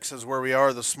6 is where we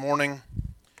are this morning.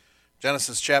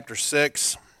 Genesis chapter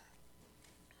 6.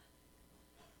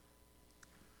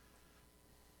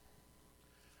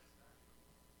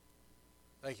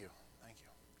 Thank you.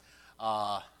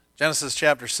 Genesis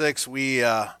chapter 6, we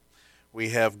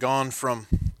have gone from,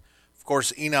 of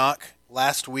course, Enoch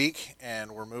last week,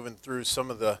 and we're moving through some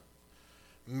of the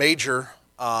major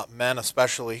men,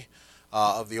 especially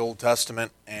of the Old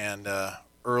Testament and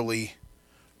early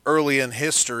in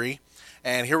history.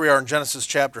 And here we are in Genesis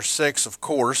chapter 6, of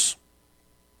course,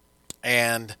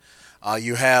 and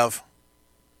you have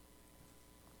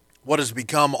what has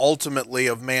become ultimately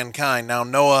of mankind. Now,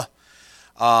 Noah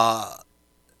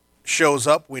shows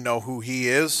up. We know who he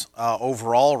is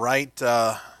overall, right?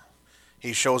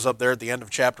 He shows up there at the end of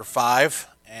chapter 5,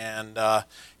 and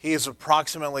he is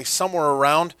approximately somewhere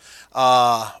around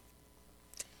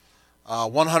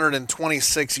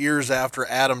 126 years after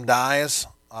Adam dies.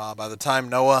 By the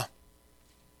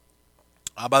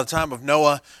time of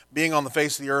Noah being on the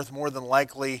face of the earth, more than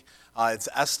likely, it's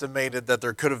estimated that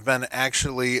there could have been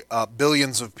actually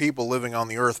billions of people living on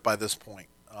the earth by this point.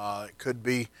 It could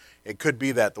be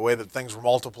that the way that things were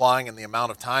multiplying and the amount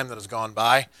of time that has gone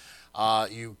by,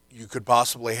 you could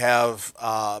possibly have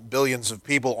billions of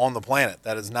people on the planet.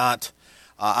 That is not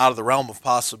out of the realm of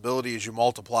possibility as you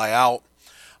multiply out.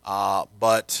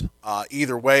 But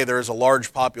either way, there is a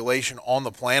large population on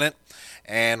the planet,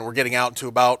 and we're getting out to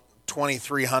about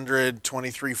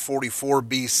 2344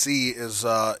 BC is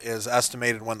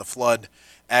estimated when the flood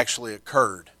actually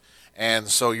occurred. And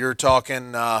so you're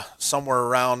talking somewhere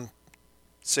around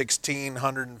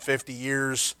 1,650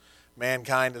 years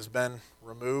mankind has been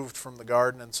removed from the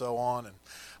garden and so on, and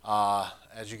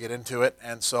as you get into it.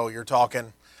 And so you're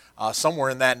talking somewhere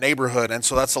in that neighborhood. And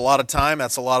so that's a lot of time.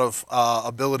 That's a lot of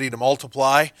ability to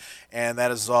multiply. And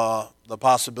that is the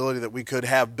possibility that we could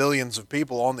have billions of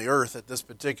people on the earth at this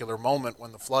particular moment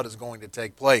when the flood is going to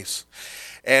take place.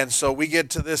 And so we get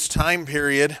to this time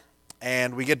period,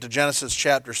 and we get to Genesis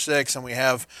chapter 6, and we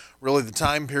have really the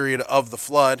time period of the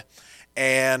flood.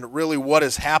 And really what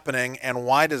is happening and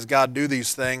why does God do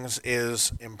these things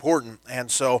is important.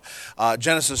 And so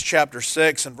Genesis chapter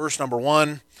 6 and verse number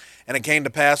 1, "And it came to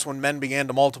pass when men began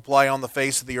to multiply on the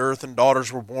face of the earth, and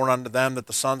daughters were born unto them, that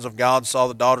the sons of God saw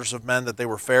the daughters of men, that they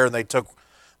were fair, and they took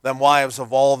them wives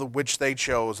of all the which they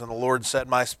chose. And the Lord said,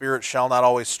 My spirit shall not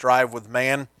always strive with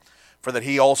man, for that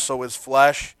he also is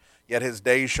flesh, yet his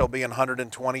days shall be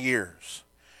 120 years.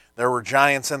 There were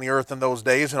giants in the earth in those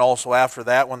days, and also after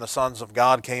that, when the sons of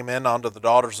God came in unto the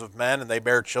daughters of men, and they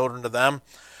bare children to them,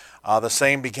 the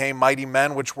same became mighty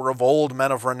men, which were of old,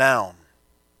 men of renown.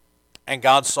 And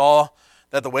God saw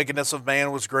that the wickedness of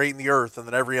man was great in the earth, and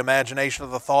that every imagination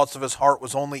of the thoughts of his heart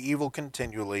was only evil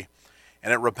continually.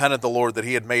 And it repented the Lord that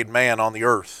he had made man on the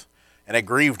earth, and it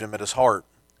grieved him at his heart.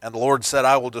 And the Lord said,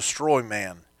 I will destroy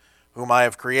man, whom I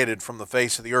have created from the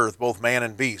face of the earth, both man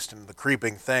and beast, and the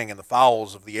creeping thing, and the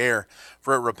fowls of the air.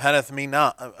 For it repenteth me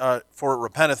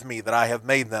that I have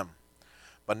made them.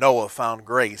 But Noah found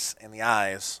grace in the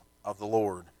eyes of the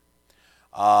Lord."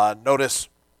 Notice,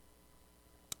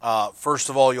 first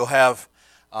of all, you'll have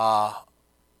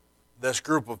this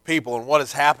group of people and what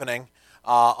is happening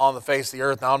on the face of the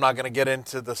earth. Now, I'm not going to get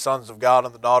into the sons of God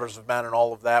and the daughters of men and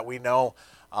all of that. We know.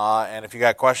 And if you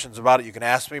got questions about it, you can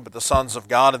ask me. But the sons of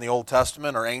God in the Old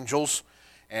Testament are angels,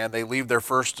 and they leave their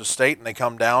first estate, and they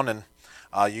come down, and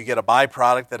you get a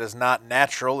byproduct that is not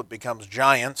natural. It becomes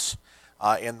giants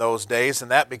in those days,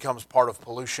 and that becomes part of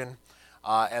pollution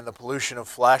and the pollution of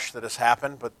flesh that has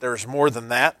happened. But there's more than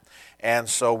that, and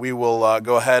so we will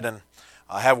go ahead and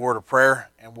have a word of prayer,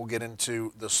 and we'll get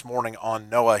into this morning on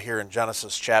Noah here in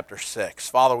Genesis chapter 6.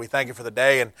 Father, we thank you for the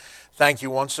day, and thank you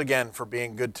once again for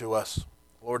being good to us.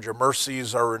 Lord, your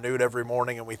mercies are renewed every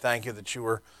morning, and we thank you that you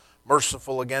were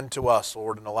merciful again to us,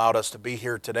 Lord, and allowed us to be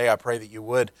here today. I pray that you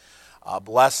would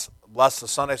bless the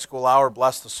Sunday school hour,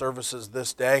 bless the services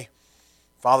this day.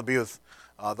 Father, be with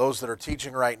those that are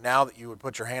teaching right now, that you would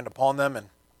put your hand upon them, and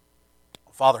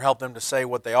Father, help them to say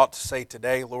what they ought to say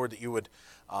today. Lord, that you would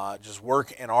just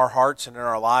work in our hearts and in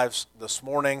our lives this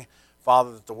morning.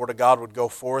 Father, that the Word of God would go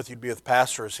forth. You'd be with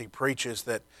Pastor as he preaches,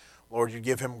 that Lord, you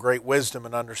give him great wisdom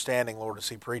and understanding, Lord, as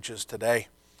he preaches today.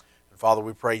 And Father,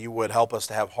 we pray you would help us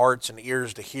to have hearts and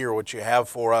ears to hear what you have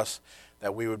for us,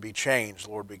 that we would be changed,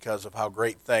 Lord, because of how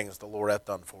great things the Lord hath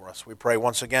done for us. We pray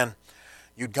once again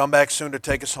you'd come back soon to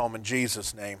take us home. In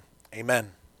Jesus' name,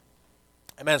 amen.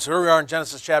 Amen. So here we are in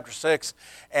Genesis chapter 6,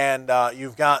 and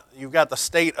you've got the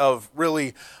state of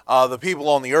really the people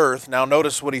on the earth. Now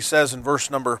notice what he says in verse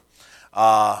number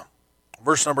 9.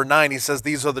 He says,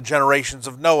 "These are the generations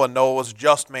of Noah. Noah was a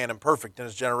just man and perfect in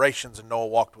his generations, and Noah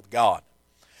walked with God."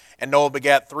 And Noah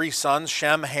begat 3 sons,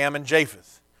 Shem, Ham, and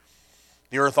Japheth.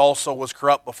 The earth also was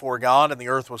corrupt before God, and the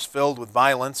earth was filled with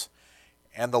violence.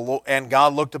 And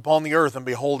God looked upon the earth, and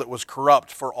behold, it was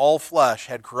corrupt, for all flesh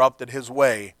had corrupted his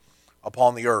way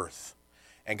upon the earth.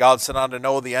 And God said unto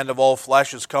Noah, the end of all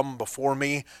flesh is come before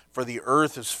me, for the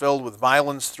earth is filled with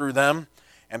violence through them.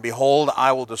 And behold,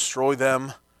 I will destroy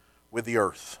them with the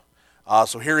earth.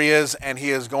 So here he is, and he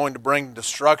is going to bring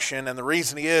destruction. And the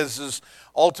reason he is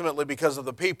ultimately because of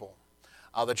the people.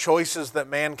 The choices that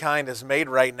mankind has made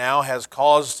right now has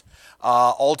caused,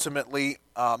 ultimately,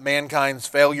 mankind's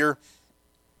failure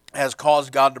has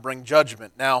caused God to bring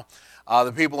judgment. Now,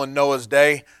 the people in Noah's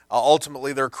day,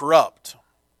 ultimately, they're corrupt.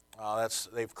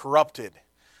 They've corrupted.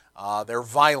 They're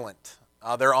violent.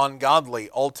 They're ungodly,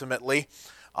 ultimately.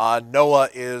 Noah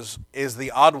is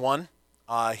the odd one.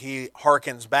 He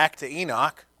hearkens back to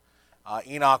Enoch.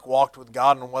 Enoch walked with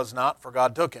God and was not, for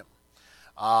God took him.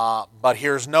 But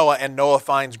here's Noah, and Noah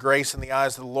finds grace in the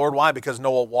eyes of the Lord. Why? Because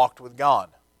Noah walked with God.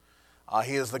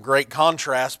 He is the great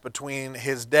contrast between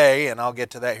his day, and I'll get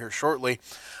to that here shortly,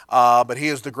 but he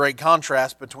is the great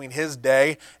contrast between his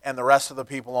day and the rest of the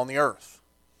people on the earth.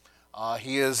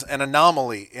 He is an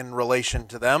anomaly in relation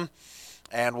to them,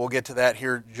 and we'll get to that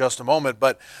here in just a moment.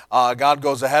 But God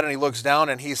goes ahead and he looks down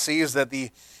and he sees that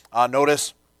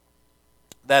notice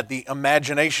that the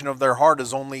imagination of their heart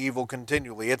is only evil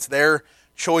continually. It's their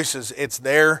choices, it's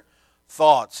their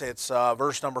thoughts. It's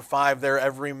verse number 5 there,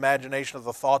 every imagination of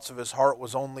the thoughts of his heart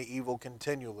was only evil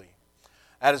continually.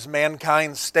 That is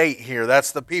mankind's state here.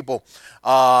 That's the people.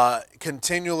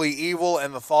 Continually evil,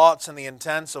 and the thoughts and the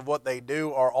intents of what they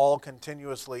do are all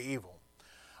continuously evil.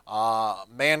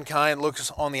 Mankind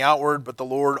looks on the outward, but the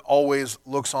Lord always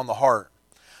looks on the heart.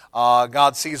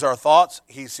 God sees our thoughts.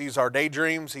 He sees our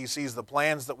daydreams. He sees the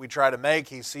plans that we try to make.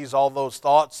 He sees all those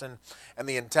thoughts and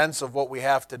the intents of what we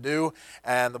have to do.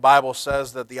 And the Bible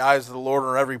says that the eyes of the Lord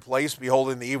are in every place,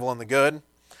 beholding the evil and the good.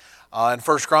 In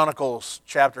 1 Chronicles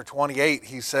chapter 28,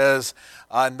 he says,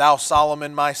 and thou,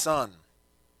 Solomon, my son,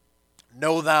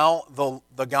 know thou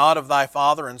the God of thy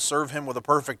father, and serve him with a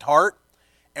perfect heart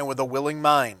and with a willing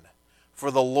mind.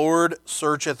 For the Lord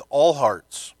searcheth all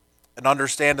hearts, and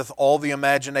understandeth all the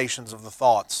imaginations of the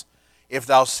thoughts. If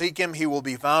thou seek him, he will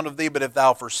be found of thee, but if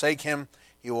thou forsake him,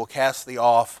 he will cast thee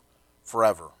off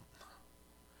forever.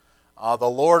 The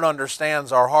Lord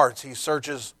understands our hearts. He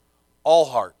searches all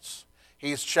hearts.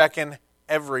 He's checking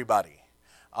everybody.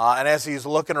 And as he's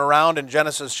looking around in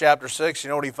Genesis chapter 6, you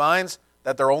know what he finds?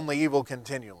 That they're only evil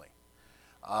continually.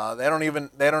 They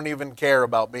don't even care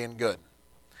about being good.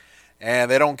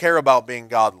 And they don't care about being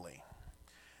godly.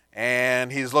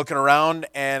 And he's looking around,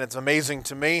 and it's amazing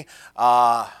to me.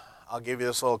 I'll give you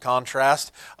this little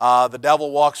contrast. The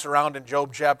devil walks around in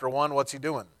Job chapter 1. What's he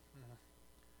doing?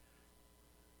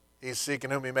 He's seeking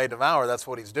whom he may devour. That's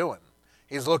what he's doing.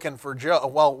 He's looking for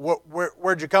Job. Well,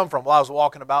 where'd you come from? Well, I was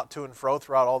walking about to and fro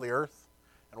throughout all the earth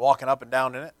and walking up and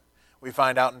down in it. We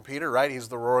find out in Peter, right? He's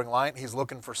the roaring lion. He's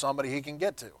looking for somebody he can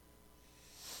get to.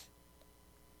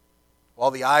 Well,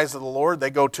 the eyes of the Lord, they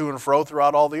go to and fro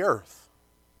throughout all the earth.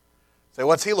 Say,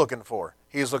 what's he looking for?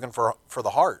 He's looking for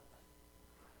the heart.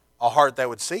 A heart that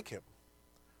would seek him.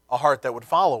 A heart that would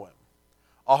follow him.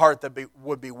 A heart that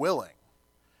would be willing.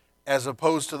 As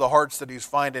opposed to the hearts that he's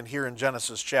finding here in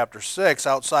Genesis chapter 6,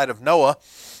 outside of Noah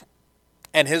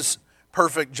and his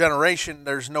perfect generation,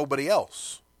 there's nobody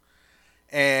else.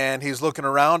 And he's looking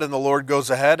around, and the Lord goes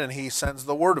ahead and he sends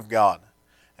the word of God.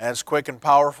 And it's quick and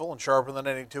powerful and sharper than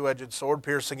any two-edged sword,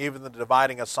 piercing even the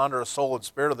dividing asunder of soul and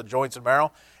spirit, of the joints and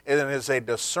marrow. It is a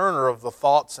discerner of the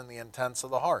thoughts and the intents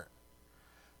of the heart.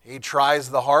 He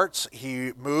tries the hearts.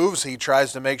 He moves. He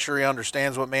tries to make sure he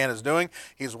understands what man is doing.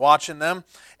 He's watching them.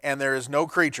 And there is no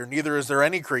creature, neither is there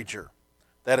any creature,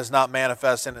 that is not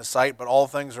manifest in his sight, but all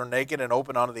things are naked and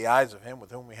open unto the eyes of him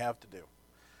with whom we have to do.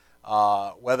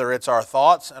 Whether it's our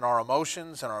thoughts and our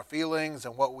emotions and our feelings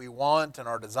and what we want and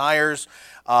our desires,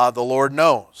 the Lord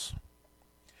knows.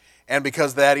 And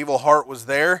because that evil heart was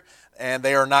there, and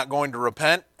they are not going to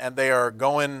repent, and they are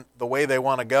going the way they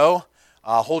want to go,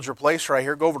 hold your place right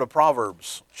here. Go over to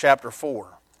Proverbs chapter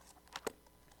 4.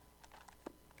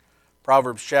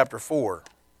 Proverbs chapter 4.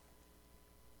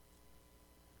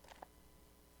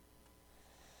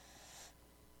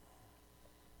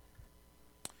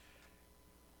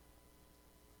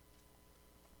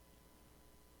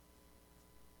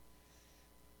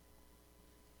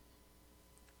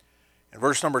 In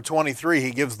verse number 23,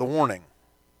 he gives the warning.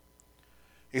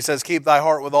 He says, keep thy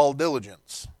heart with all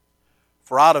diligence,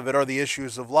 for out of it are the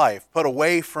issues of life. Put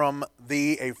away from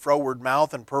thee a froward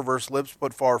mouth, and perverse lips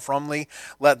put far from thee.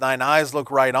 Let thine eyes look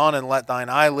right on, and let thine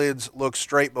eyelids look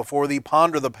straight before thee.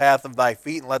 Ponder the path of thy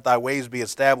feet, and let thy ways be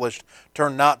established.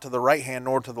 Turn not to the right hand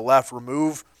nor to the left.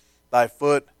 Remove thy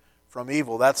foot from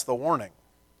evil. That's the warning.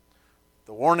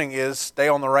 The warning is stay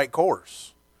on the right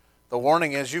course. The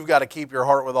warning is you've got to keep your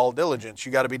heart with all diligence.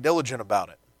 You've got to be diligent about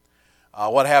it.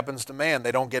 What happens to man?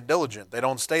 They don't get diligent. They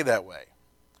don't stay that way.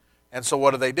 And so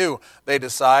what do? They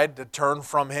decide to turn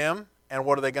from him, and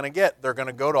what are they going to get? They're going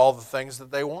to go to all the things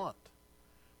that they want.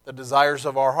 The desires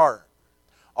of our heart.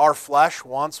 Our flesh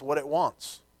wants what it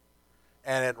wants,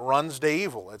 and it runs to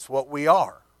evil. It's what we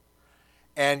are.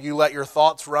 And you let your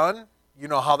thoughts run, you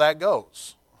know how that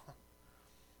goes.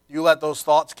 You let those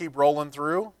thoughts keep rolling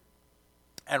through,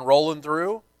 and rolling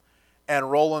through, and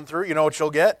rolling through. You know what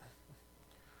you'll get?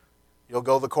 You'll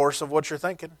go the course of what you're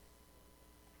thinking.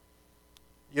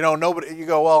 You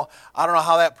go, well, I don't know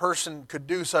how that person could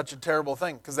do such a terrible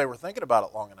thing, because they were thinking about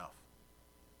it long enough.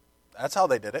 That's how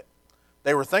they did it.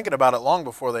 They were thinking about it long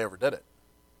before they ever did it.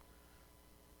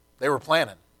 They were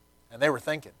planning, and they were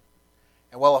thinking.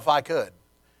 And well, if I could.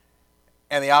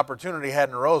 And the opportunity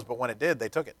hadn't arose, but when it did, they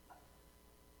took it.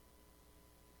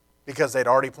 Because they'd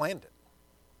already planned it.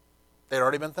 They'd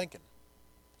already been thinking.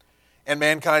 And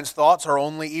mankind's thoughts are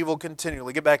only evil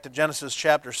continually. Get back to Genesis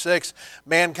chapter 6.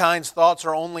 Mankind's thoughts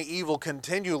are only evil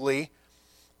continually.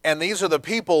 And these are the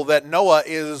people that Noah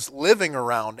is living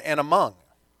around and among.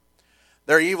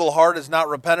 Their evil heart is not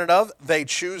repented of. They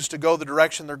choose to go the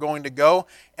direction they're going to go.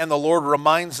 And the Lord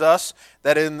reminds us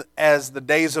that as the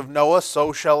days of Noah,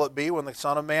 so shall it be when the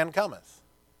Son of Man cometh.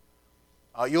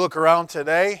 You look around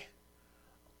today.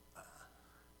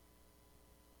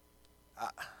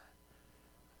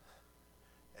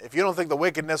 If you don't think the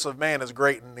wickedness of man is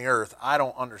great in the earth, I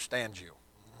don't understand you.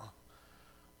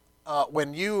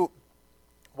 When you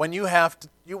have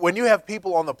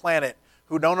people on the planet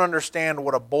who don't understand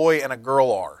what a boy and a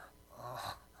girl are,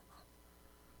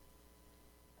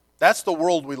 that's the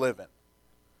world we live in.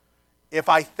 If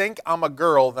I think I'm a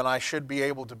girl, then I should be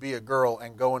able to be a girl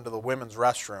and go into the women's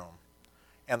restroom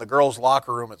and the girls'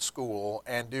 locker room at school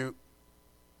and do.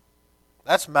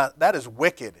 That is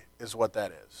wicked, is what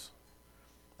that is.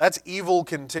 That's evil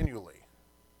continually.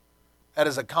 That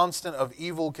is a constant of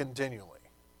evil continually.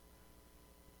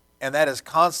 And that is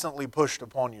constantly pushed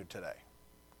upon you today.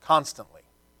 Constantly.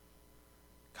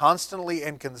 Constantly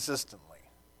and consistently.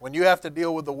 When you have to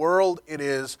deal with the world, it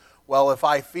is, well, if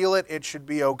I feel it, it should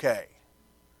be okay.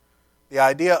 The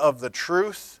idea of the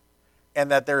truth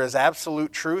and that there is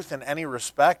absolute truth in any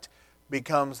respect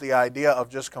becomes the idea of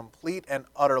just complete and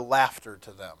utter laughter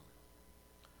to them.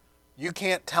 You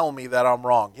can't tell me that I'm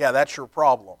wrong. Yeah, that's your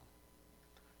problem.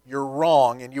 You're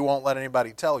wrong and you won't let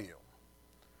anybody tell you.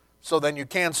 So then you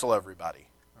cancel everybody.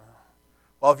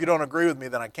 Well, if you don't agree with me,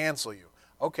 then I cancel you.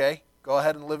 Okay, go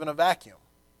ahead and live in a vacuum.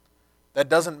 That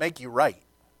doesn't make you right.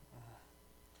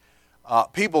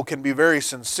 People can be very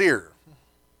sincere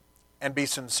and be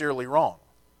sincerely wrong.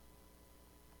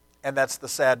 And that's the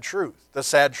sad truth. The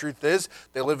sad truth is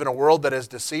they live in a world that has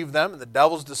deceived them, and the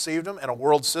devil's deceived them, and a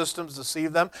world system's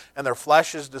deceived them, and their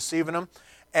flesh is deceiving them.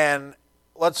 And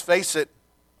let's face it,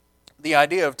 the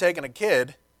idea of taking a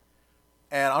kid,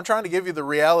 and I'm trying to give you the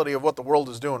reality of what the world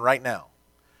is doing right now.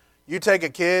 You take a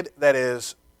kid that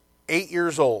is 8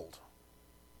 years old,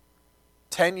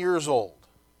 10 years old.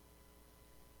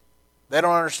 They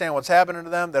don't understand what's happening to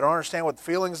them. They don't understand what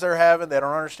feelings they're having. They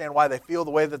don't understand why they feel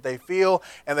the way that they feel,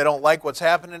 and they don't like what's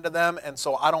happening to them. And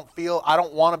so I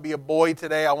don't want to be a boy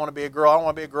today. I want to be a girl. I don't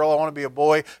want to be a girl. I want to be a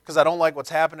boy because I don't like what's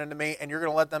happening to me. And you're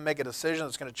going to let them make a decision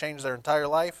that's going to change their entire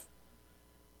life?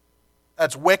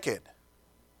 That's wicked.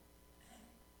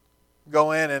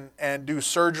 Go in and do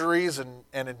surgeries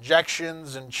and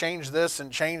injections and change this and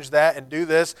change that and do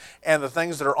this and the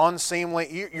things that are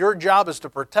unseemly. Your job is to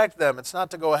protect them. It's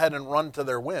not to go ahead and run to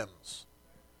their whims.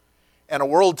 And a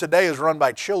world today is run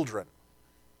by children.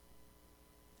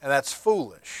 And that's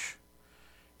foolish.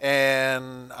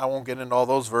 And I won't get into all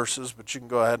those verses, but you can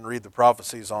go ahead and read the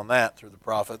prophecies on that through the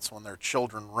prophets when their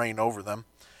children reign over them.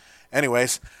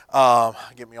 Anyways,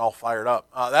 get me all fired up.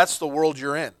 That's the world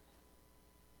you're in.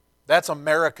 That's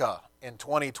America in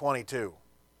 2022,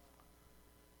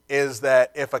 is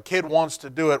that if a kid wants to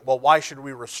do it, well, why should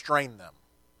we restrain them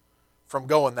from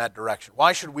going that direction?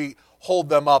 Why should we hold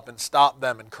them up and stop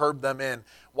them and curb them in?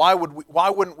 Why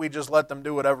wouldn't we just let them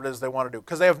do whatever it is they want to do?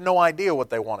 Because they have no idea what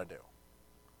they want to do.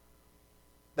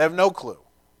 They have no clue.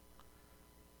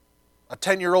 A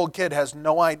 10-year-old kid has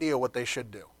no idea what they should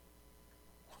do.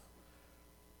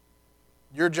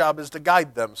 Your job is to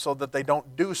guide them so that they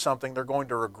don't do something they're going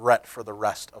to regret for the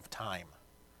rest of time.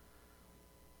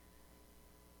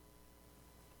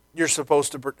 You're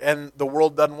supposed to, and the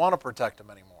world doesn't want to protect them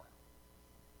anymore.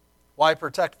 Why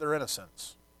protect their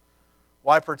innocence?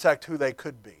 Why protect who they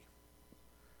could be?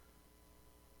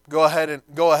 Go ahead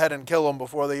and kill them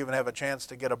before they even have a chance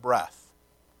to get a breath.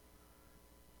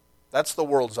 That's the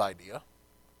world's idea.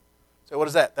 So what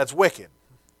is that? That's wicked.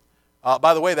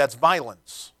 By the way, that's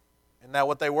violence. Isn't that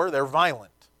what they were? They're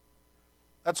violent.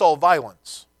 That's all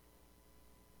violence.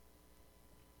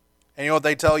 And you know what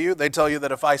they tell you? They tell you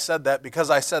that if I said that, because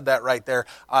I said that right there,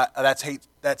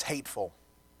 that's hateful.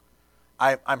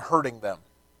 I'm hurting them.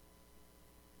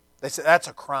 They say that's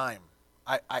a crime.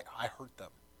 I hurt them.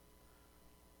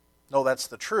 No, that's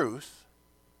the truth.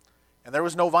 And there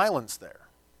was no violence there.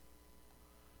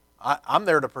 I'm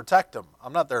there to protect them.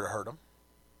 I'm not there to hurt them.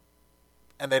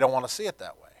 And they don't want to see it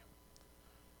that way.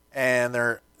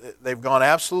 And they've gone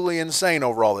absolutely insane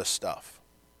over all this stuff.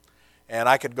 And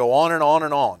I could go on and on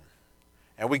and on.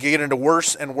 And we could get into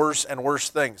worse and worse and worse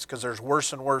things because there's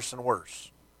worse and worse and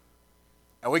worse.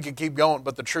 And we could keep going,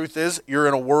 but the truth is you're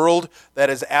in a world that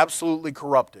is absolutely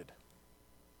corrupted.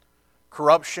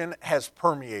 Corruption has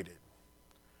permeated.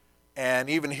 And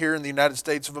even here in the United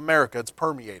States of America, it's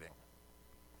permeating.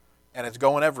 And it's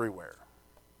going everywhere.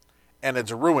 And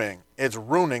it's ruining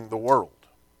the world.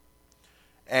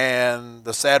 And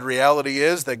the sad reality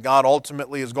is that God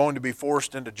ultimately is going to be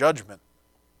forced into judgment.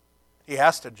 He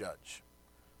has to judge.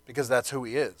 Because that's who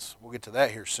He is. We'll get to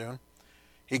that here soon.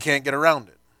 He can't get around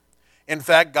it. In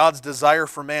fact, God's desire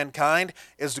for mankind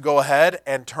is to go ahead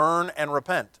and turn and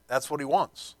repent. That's what He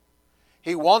wants.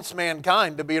 He wants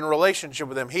mankind to be in a relationship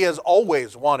with Him. He has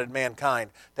always wanted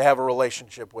mankind to have a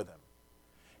relationship with Him.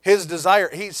 His desire,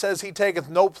 He says He taketh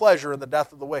no pleasure in the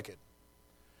death of the wicked.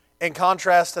 In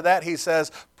contrast to that, He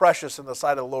says, precious in the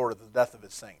sight of the Lord is the death of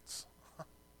His saints.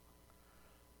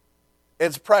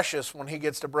 It's precious when He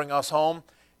gets to bring us home.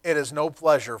 It is no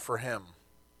pleasure for Him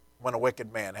when a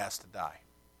wicked man has to die.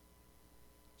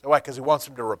 So why? Because He wants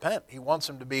him to repent. He wants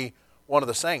him to be one of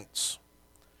the saints.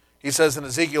 He says in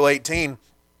Ezekiel 18,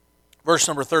 verse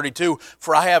number 32,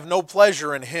 for I have no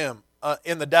pleasure in him,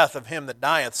 in the death of him that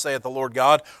dieth, saith the Lord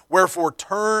God. Wherefore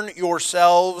turn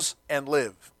yourselves and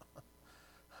live.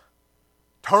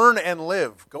 Turn and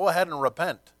live. Go ahead and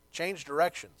repent. Change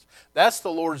directions. That's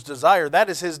the Lord's desire. That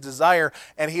is His desire,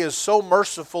 and He is so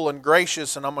merciful and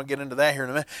gracious, and I'm going to get into that here in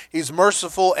a minute. He's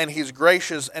merciful, and He's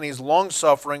gracious, and He's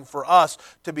long-suffering for us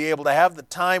to be able to have the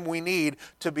time we need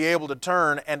to be able to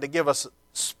turn and to give us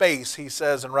space. He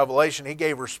says in Revelation, He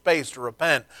gave her space to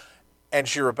repent, and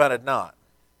she repented not.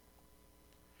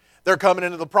 They're coming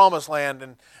into the promised land,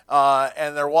 and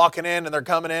they're walking in, and they're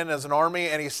coming in as an army,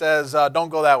 and He says, don't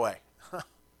go that way.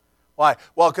 Why?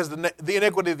 Well, because the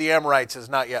iniquity of the Amorites is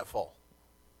not yet full.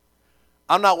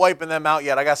 I'm not wiping them out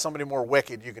yet. I got somebody more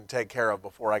wicked you can take care of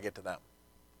before I get to them.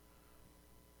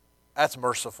 That's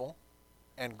merciful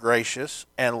and gracious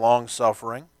and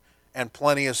long-suffering and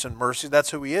plenteous in mercy. That's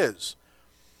who He is.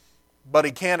 But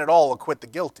He can't at all acquit the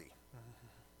guilty.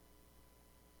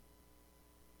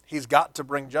 He's got to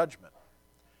bring judgment.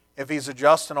 If He's a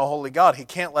just and a holy God, He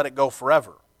can't let it go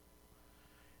forever.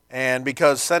 And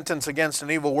because sentence against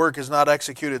an evil work is not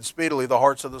executed speedily, the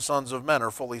hearts of the sons of men are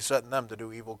fully set in them to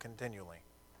do evil continually.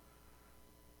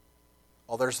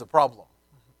 Well, there's the problem.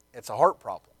 It's a heart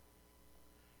problem.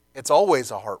 It's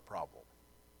always a heart problem.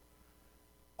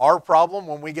 Our problem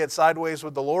when we get sideways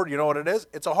with the Lord, you know what it is?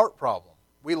 It's a heart problem.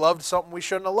 We loved something we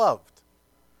shouldn't have loved.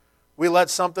 We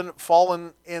let something fall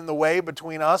in the way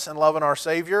between us and loving our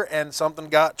Savior, and something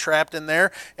got trapped in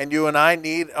there, and you and I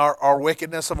need, our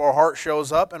wickedness of our heart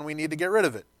shows up, and we need to get rid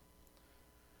of it.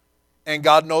 And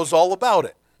God knows all about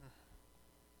it.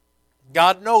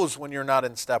 God knows when you're not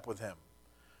in step with Him.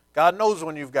 God knows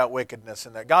when you've got wickedness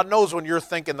in there. God knows when you're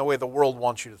thinking the way the world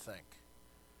wants you to think.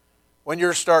 When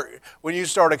you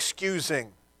start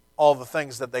excusing all the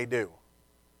things that they do.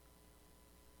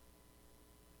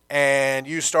 And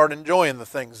you start enjoying the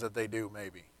things that they do,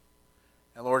 maybe.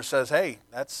 And the Lord says, hey,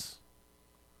 that's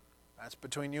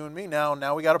between you and me now.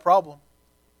 Now we got a problem.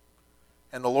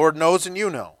 And the Lord knows and you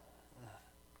know.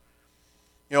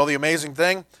 You know, the amazing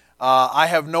thing, I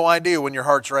have no idea when your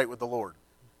heart's right with the Lord.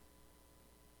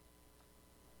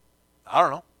 I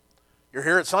don't know. You're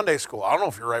here at Sunday school. I don't know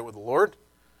if you're right with the Lord.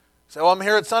 Say, well, I'm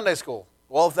here at Sunday school.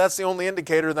 Well, if that's the only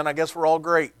indicator, then I guess we're all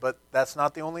great. But that's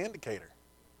not the only indicator.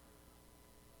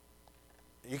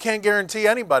 You can't guarantee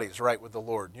anybody's right with the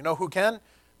Lord. You know who can?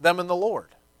 Them and the Lord.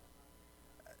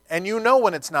 And you know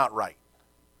when it's not right.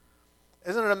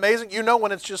 Isn't it amazing? You know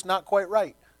when it's just not quite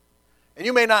right. And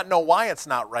you may not know why it's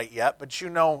not right yet, but you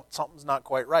know something's not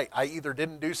quite right. I either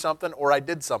didn't do something or I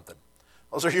did something.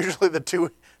 Those are usually the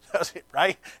two,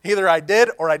 right? Either I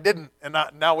did or I didn't. And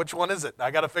now which one is it?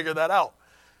 I got to figure that out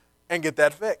and get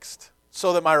that fixed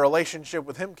so that my relationship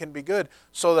with him can be good,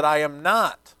 so that I am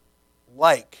not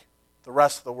like the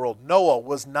rest of the world. Noah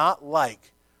was not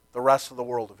like the rest of the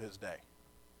world of his day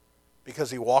because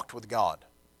he walked with God.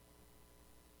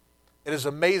 It is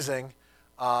amazing.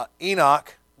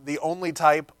 Enoch, the only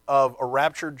type of a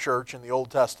raptured church in the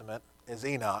Old Testament is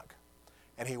Enoch,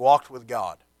 and he walked with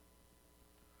God.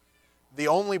 The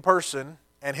only person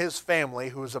and his family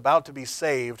who is about to be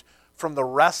saved from the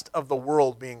rest of the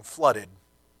world being flooded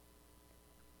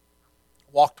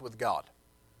walked with God.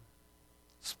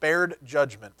 Spared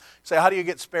judgment. You say, how do you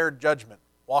get spared judgment?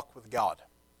 Walk with God.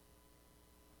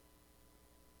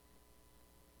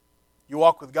 You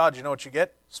walk with God, you know what you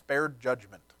get? Spared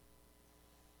judgment.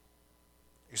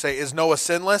 You say, is Noah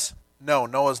sinless? No,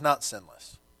 Noah's not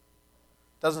sinless.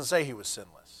 It doesn't say he was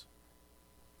sinless.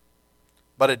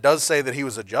 But it does say that he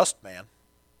was a just man.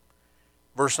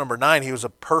 Verse number 9, he was a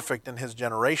perfect in his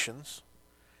generations,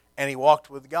 and he walked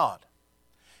with God.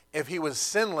 If he was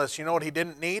sinless, you know what he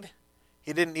didn't need?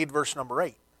 He didn't need verse number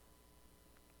 8.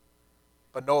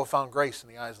 But Noah found grace in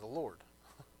the eyes of the Lord.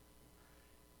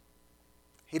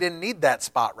 He didn't need that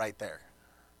spot right there.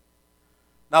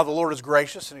 Now the Lord is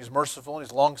gracious and he's merciful and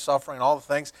he's long-suffering and all the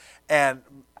things. And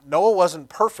Noah wasn't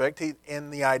perfect in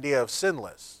the idea of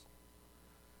sinless.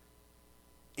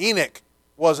 Enoch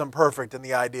wasn't perfect in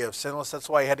the idea of sinless. That's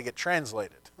why he had to get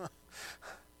translated.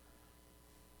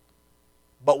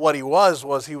 But what he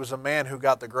was he was a man who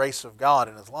got the grace of God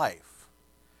in his life.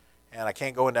 And I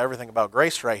can't go into everything about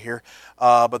grace right here.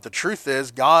 But the truth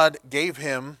is, God gave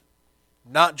him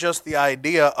not just the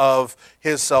idea of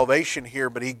his salvation here,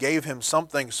 but he gave him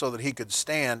something so that he could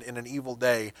stand in an evil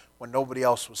day when nobody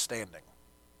else was standing.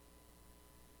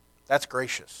 That's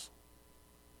gracious.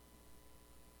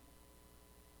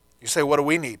 You say, what do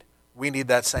we need? We need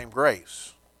that same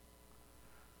grace.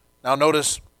 Now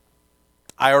notice,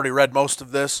 I already read most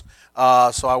of this,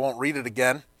 so I won't read it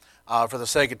again for the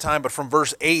sake of time, but from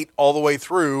verse 8 all the way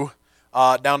through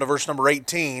down to verse number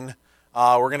 18,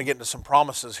 we're going to get into some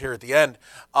promises here at the end.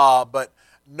 But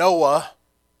Noah,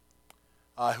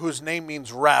 whose name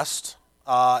means rest,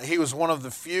 he was one of the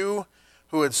few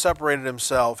who had separated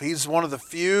himself. He's one of the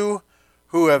few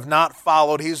who have not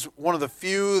followed. He's one of the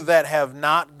few that have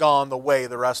not gone the way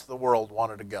the rest of the world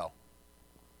wanted to go.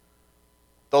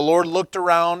 The Lord looked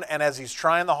around, and as he's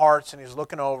trying the hearts and he's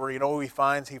looking over, you know who he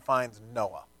finds? He finds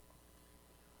Noah.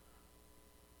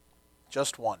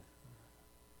 Just one.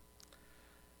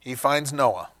 He finds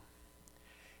Noah.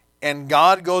 And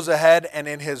God goes ahead and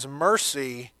in his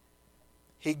mercy,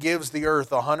 he gives the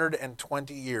earth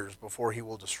 120 years before he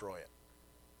will destroy it.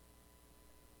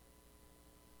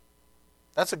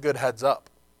 That's a good heads up.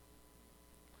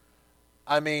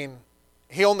 I mean,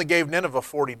 he only gave Nineveh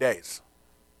 40 days.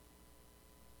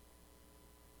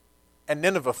 And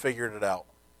Nineveh figured it out.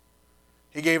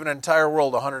 He gave an entire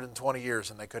world 120 years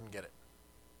and they couldn't get it.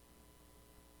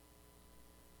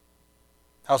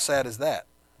 How sad is that?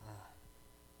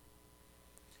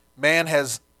 Man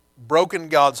has broken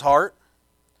God's heart.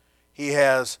 He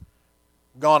has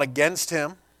gone against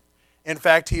him. In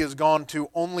fact, he has gone to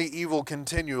only evil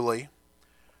continually.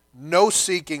 No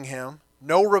seeking him,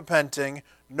 no repenting,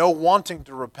 no wanting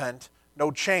to repent, no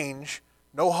change,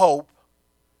 no hope.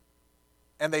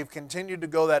 And they've continued to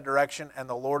go that direction, and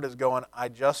the Lord is going, I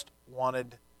just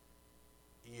wanted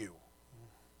you.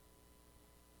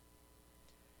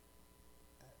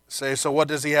 Say, so what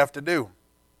does he have to do?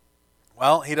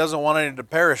 Well, he doesn't want any to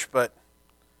perish, but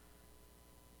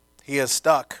he is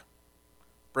stuck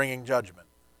bringing judgment.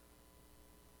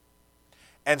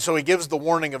 And so he gives the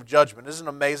warning of judgment. Isn't it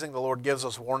amazing the Lord gives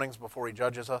us warnings before he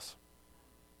judges us?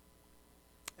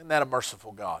 Isn't that a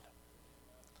merciful God?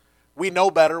 We know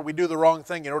better. We do the wrong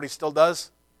thing. You know what he still does?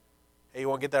 Hey, you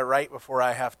want to get that right before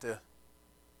I have to?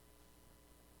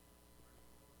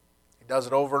 He does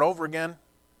it over and over again.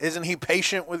 Isn't he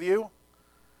patient with you?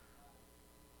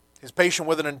 He's patient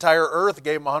with an entire earth.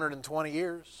 Gave him 120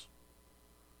 years.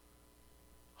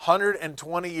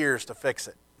 120 years to fix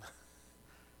it.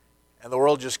 And the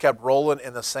world just kept rolling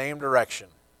in the same direction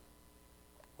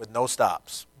with no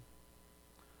stops,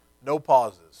 no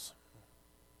pauses.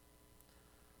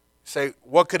 You say,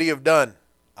 what could he have done?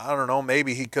 I don't know.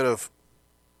 Maybe he could have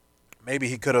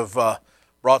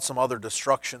brought some other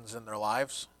destructions in their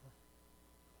lives.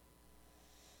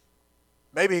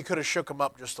 Maybe he could have shook them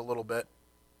up just a little bit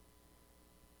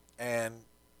and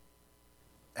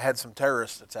had some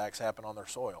terrorist attacks happen on their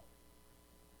soil.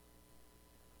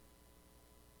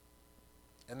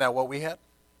 Isn't that what we had?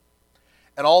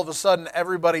 And all of a sudden,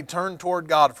 everybody turned toward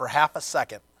God for half a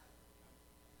second.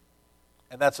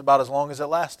 And that's about as long as it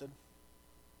lasted.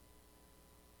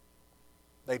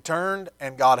 They turned,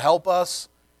 and God help us.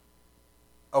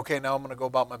 Okay, now I'm going to go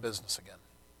about my business again.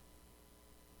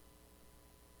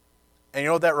 And you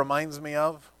know what that reminds me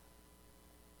of?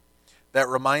 That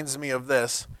reminds me of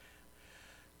this.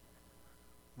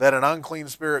 That an unclean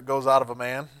spirit goes out of a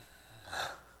man.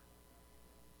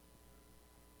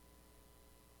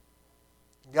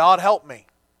 God help me.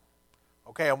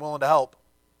 Okay, I'm willing to help.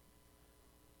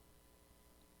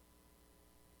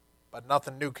 But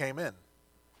nothing new came in.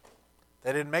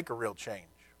 They didn't make a real change.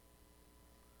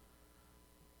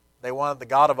 They wanted the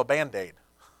God of a Band-Aid.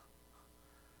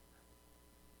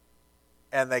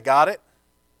 And they got it.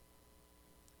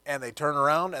 And they turn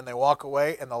around and they walk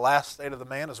away, and the last state of the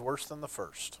man is worse than the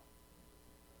first.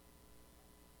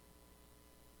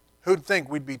 Who'd think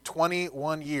we'd be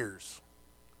 21 years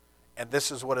and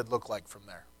this is what it looked like from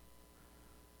there?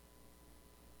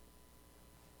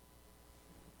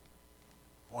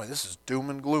 Boy, this is doom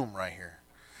and gloom right here.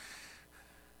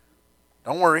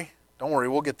 Don't worry,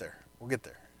 we'll get there.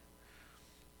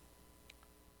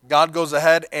 God goes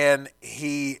ahead and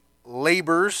he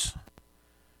labors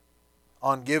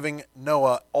on giving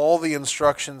Noah all the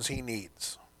instructions he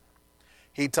needs.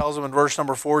 He tells him in verse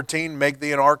number 14, make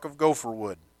thee an ark of gopher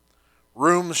wood.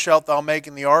 Rooms shalt thou make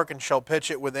in the ark, and shalt pitch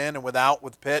it within and without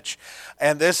with pitch.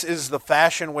 And this is the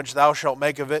fashion which thou shalt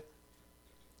make of it.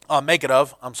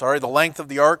 The length of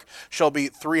the ark shall be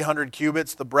 300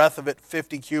 cubits, the breadth of it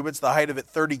 50 cubits, the height of it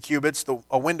 30 cubits.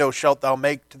 A window shalt thou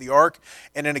make to the ark,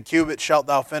 and in a cubit shalt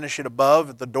thou finish it above.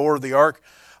 At the door of the ark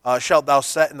shalt thou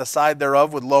set in the side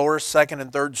thereof with lower, second,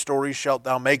 and third stories shalt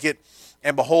thou make it.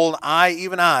 And behold, I,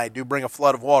 even I, do bring a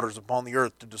flood of waters upon the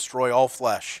earth to destroy all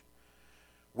flesh,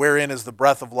 wherein is the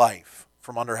breath of life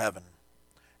from under heaven.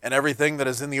 And everything that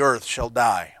is in the earth shall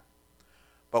die.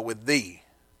 But with thee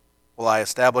will I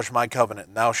establish my covenant,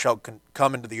 and thou shalt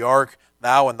come into the ark,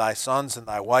 thou and thy sons and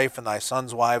thy wife and thy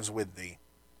sons' wives with thee.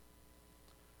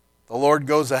 The Lord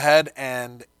goes ahead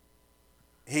and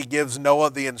he gives Noah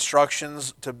the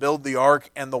instructions to build the ark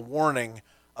and the warning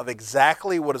of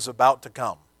exactly what is about to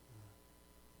come.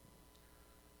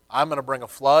 I'm going to bring a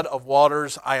flood of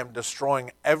waters. I am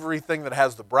destroying everything that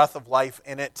has the breath of life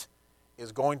in it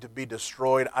is going to be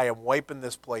destroyed. I am wiping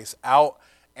this place out,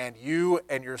 and you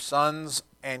and your sons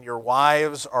and your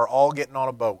wives are all getting on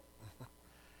a boat.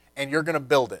 And you're going to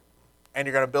build it. And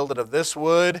you're going to build it of this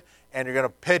wood, and you're going to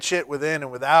pitch it within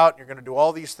and without. You're going to do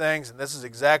all these things, and this is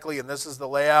exactly, and this is the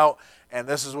layout, and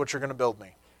this is what you're going to build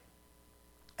me.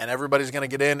 And everybody's going to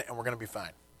get in, and we're going to be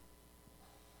fine.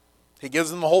 He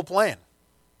gives them the whole plan.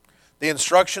 The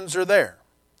instructions are there.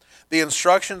 The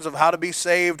instructions of how to be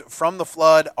saved from the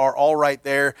flood are all right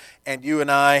there, and you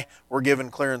and I were given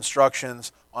clear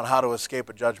instructions on how to escape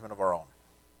a judgment of our own.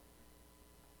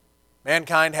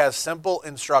 Mankind has simple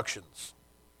instructions.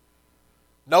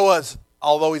 Noah's,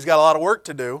 although he's got a lot of work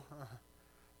to do,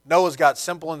 Noah's got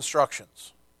simple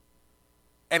instructions.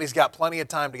 And he's got plenty of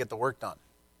time to get the work done.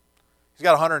 He's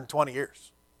got 120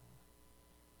 years.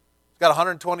 He's got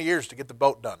 120 years to get the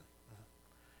boat done.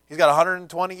 He's got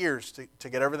 120 years to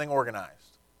get everything organized.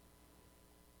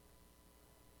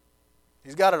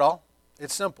 He's got it all.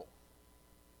 It's simple.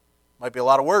 Might be a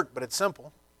lot of work, but it's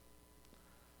simple.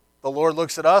 The Lord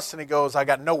looks at us and he goes, I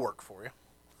got no work for you.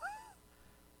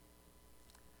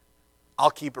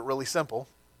 I'll keep it really simple.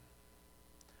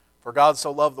 For God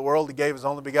so loved the world, he gave his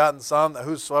only begotten Son, that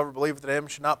whosoever believeth in him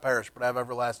should not perish, but have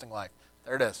everlasting life.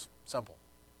 There it is. Simple.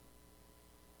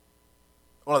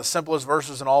 One of the simplest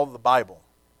verses in all of the Bible.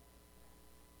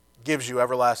 Gives you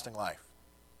everlasting life.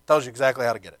 Tells you exactly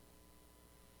how to get it.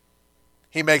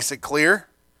 He makes it clear.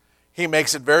 He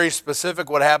makes it very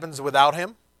specific what happens without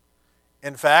him.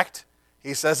 In fact,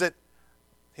 he says it,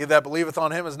 he that believeth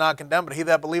on him is not condemned, but he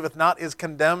that believeth not is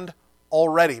condemned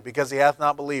already, because he hath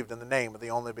not believed in the name of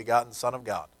the only begotten Son of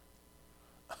God.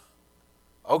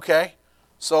 Okay,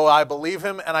 so I believe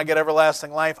him and I get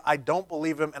everlasting life. I don't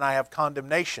believe him and I have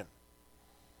condemnation.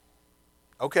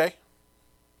 Okay.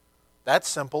 That's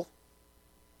simple.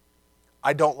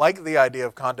 I don't like the idea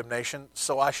of condemnation,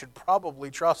 so I should probably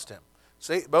trust him.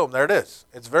 See, boom, there it is.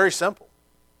 It's very simple.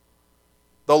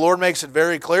 The Lord makes it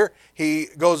very clear. He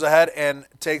goes ahead and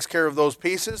takes care of those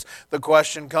pieces. The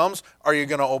question comes, are you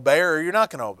going to obey or are you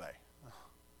not going to obey?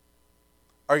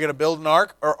 Are you going to build an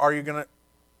ark or are you going to...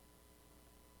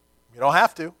 You don't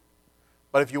have to.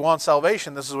 But if you want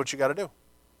salvation, this is what you got to do.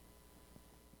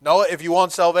 Noah, if you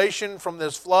want salvation from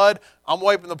this flood, I'm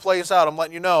wiping the place out. I'm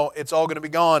letting you know it's all going to be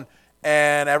gone.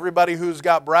 And everybody who's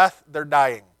got breath, they're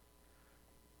dying.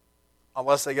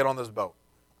 unless they get on this boat.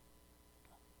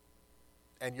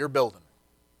 And you're building.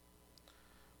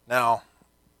 Now,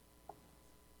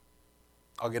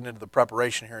 I'll get into the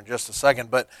preparation here in just a second,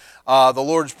 but the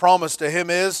Lord's promise to him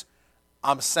is,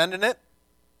 I'm sending it.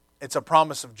 It's a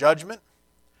promise of judgment,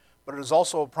 but it is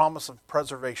also a promise of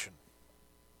preservation.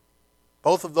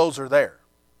 Both of those are there.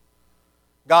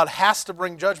 God has to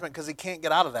bring judgment because he can't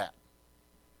get out of that.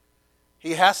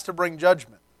 He has to bring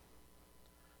judgment.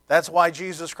 That's why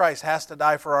Jesus Christ has to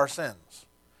die for our sins.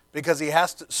 Because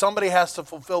somebody has to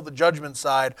fulfill the judgment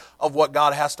side of what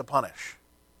God has to punish.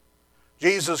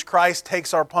 Jesus Christ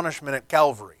takes our punishment at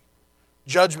Calvary.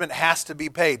 Judgment has to be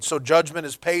paid. So judgment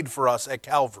is paid for us at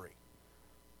Calvary.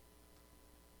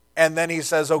 And then he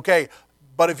says, okay,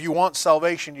 but if you want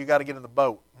salvation, you got to get in the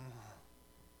boat.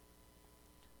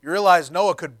 You realize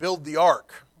Noah could build the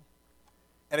ark.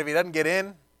 And if he doesn't get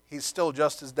in, he's still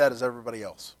just as dead as everybody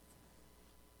else.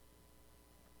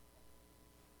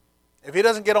 If he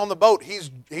doesn't get on the boat, he's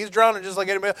drowning just like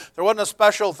anybody else. There wasn't a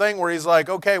special thing where he's like,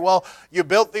 okay, well, you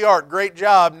built the ark, great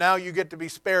job, now you get to be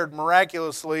spared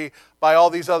miraculously by all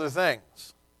these other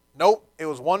things. Nope, it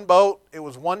was one boat, it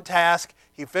was one task,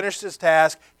 he finished his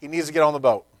task, he needs to get on the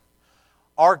boat.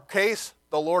 Our case,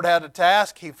 the Lord had a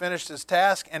task, he finished his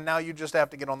task, and now you just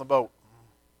have to get on the boat.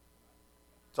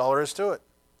 That's all there is to it.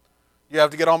 You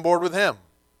have to get on board with him.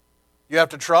 You have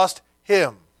to trust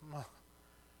him.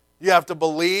 You have to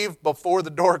believe before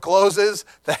the door closes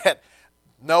that,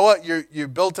 Noah, you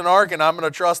built an ark and I'm going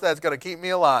to trust that's going to keep me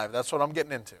alive. That's what I'm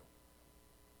getting into.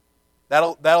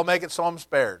 That'll make it so I'm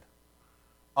spared.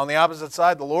 On the opposite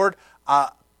side, the Lord,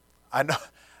 I know,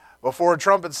 before a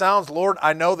trumpet sounds, Lord,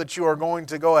 I know that you are going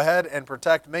to go ahead and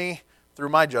protect me through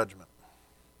my judgment.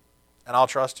 And I'll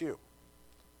trust you.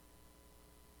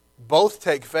 Both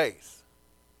take faith.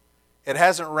 It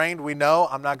hasn't rained, we know.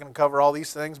 I'm not going to cover all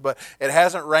these things, but it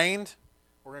hasn't rained.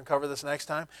 We're going to cover this next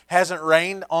time. Hasn't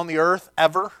rained on the earth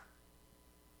ever.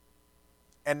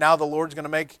 And now the Lord's going to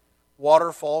make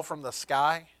water fall from the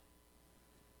sky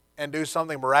and do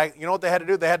something miraculous. You know what they had to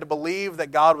do? They had to believe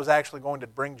that God was actually going to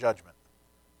bring judgment.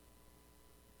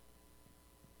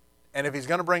 And if he's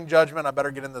going to bring judgment, I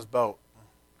better get in this boat.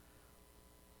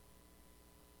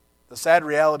 The sad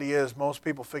reality is most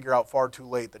people figure out far too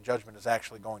late that judgment is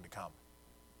actually going to come.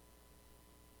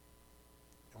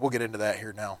 We'll get into that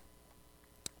here now.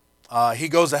 He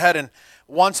goes ahead and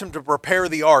wants him to prepare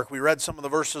the ark. We read some of the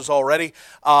verses already,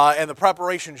 and the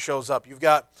preparation shows up. You've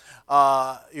got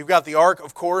the ark,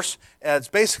 of course. It's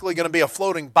basically going to be a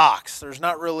floating box. There's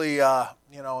not really,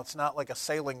 it's not like a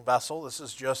sailing vessel. This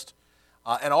is just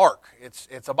an ark.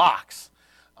 It's a box,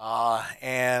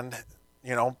 and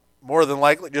more than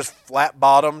likely just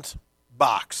flat-bottomed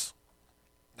box.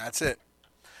 That's it.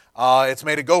 It's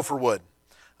made of gopher wood.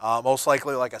 Most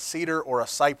likely like a cedar or a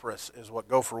cypress is what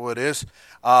gopher wood is.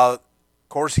 Of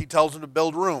course, he tells them to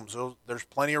build rooms. There's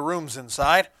plenty of rooms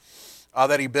inside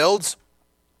that he builds.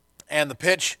 And the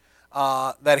pitch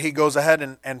that he goes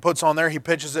ahead and puts on there, he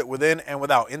pitches it within and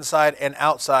without, inside and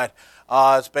outside.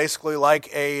 It's basically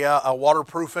like a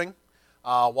waterproofing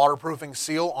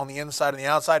seal on the inside and the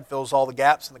outside, fills all the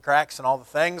gaps and the cracks and all the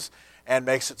things, and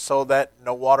makes it so that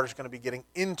no water is going to be getting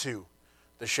into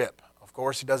the ship. Of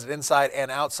course, he does it inside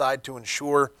and outside to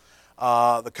ensure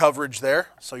the coverage there,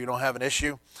 so you don't have an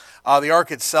issue. The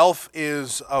ark itself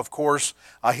is, of course,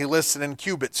 he lists it in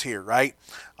cubits here, right?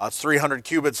 It's 300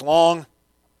 cubits long,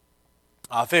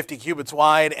 50 cubits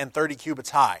wide, and 30 cubits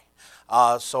high.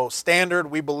 So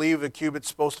standard, we believe a cubit's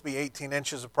supposed to be 18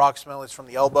 inches approximately. It's from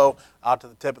the elbow out to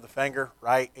the tip of the finger,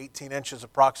 right? 18 inches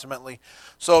approximately.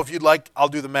 So if you'd like, I'll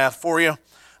do the math for you.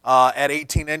 At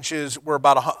 18 inches, we're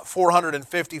about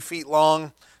 450 feet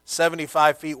long,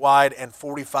 75 feet wide, and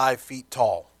 45 feet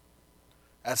tall.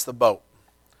 That's the boat.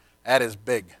 That is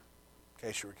big, in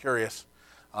case you were curious.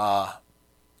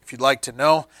 If you'd like to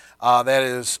know, that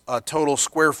is a total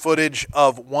square footage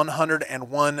of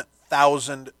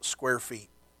 101,000 square feet.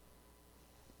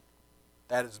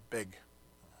 That is big.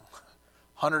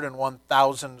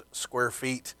 101,000 square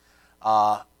feet.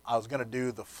 I was going to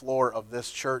do the floor of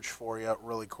this church for you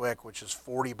really quick, which is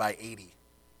 40 by 80.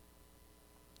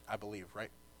 I believe, right?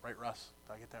 Right, Russ?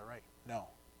 Did I get that right? No.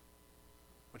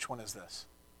 Which one is this?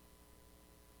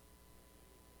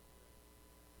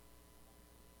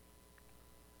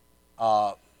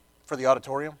 For the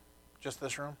auditorium? Just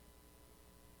this room?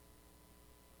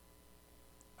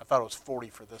 I thought it was 40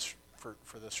 for this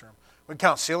room. We can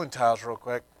count ceiling tiles real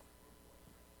quick.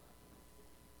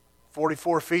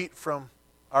 44 feet from...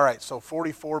 All right, so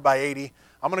 44 by 80.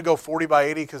 I'm going to go 40 by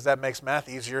 80 because that makes math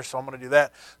easier, so I'm going to do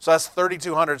that. So that's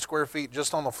 3,200 square feet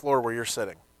just on the floor where you're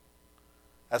sitting.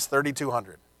 That's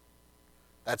 3,200.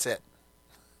 That's it.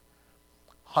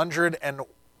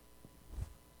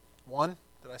 101,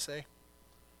 did I say?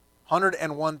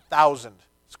 101,000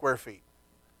 square feet.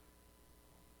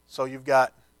 So you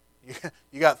got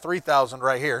 3,000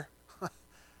 right here.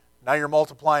 Now you're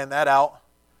multiplying that out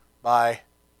by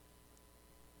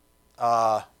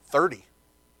 30.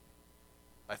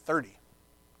 By 30. Did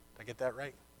I get that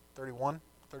right? 31,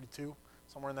 32,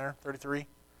 somewhere in there, 33.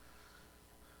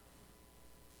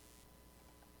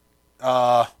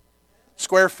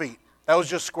 Square feet. That was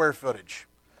just square footage.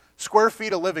 Square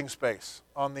feet of living space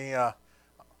on the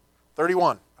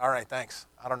 31. All right, thanks.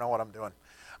 I don't know what I'm doing.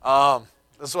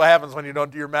 This is what happens when you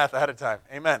don't do your math ahead of time.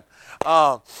 Amen.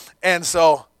 And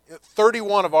so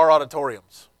 31 of our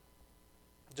auditoriums,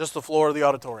 just the floor of the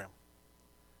auditorium.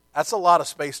 That's a lot of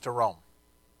space to roam.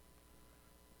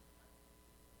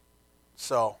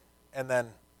 So, and then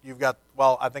you've got,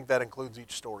 well, I think that includes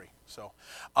each story. So,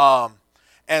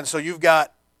 and so you've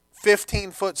got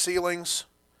 15-foot ceilings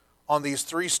on these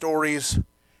 3 stories,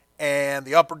 and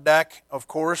the upper deck, of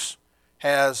course,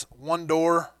 has one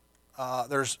door.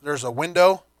 There's a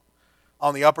window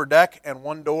on the upper deck and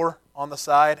one door on the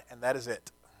side, and that is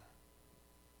it.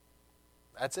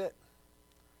 That's it.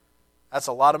 That's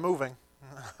a lot of moving.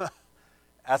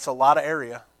 That's a lot of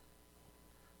area.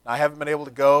 Now, I haven't been able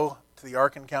to go to the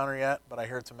Ark Encounter yet, but I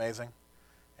hear it's amazing.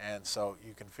 And so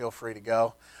you can feel free to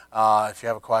go. If you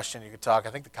have a question, you can talk. I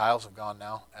think the Kyles have gone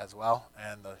now as well,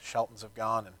 and the Sheltons have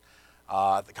gone, and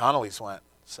the Connollys went.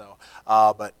 So,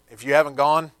 but if you haven't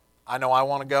gone, I know I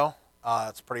want to go.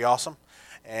 It's pretty awesome,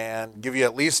 and give you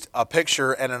at least a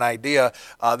picture and an idea.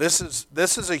 This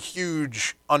is a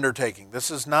huge undertaking. This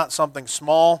is not something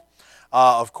small,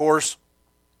 of course,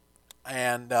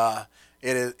 and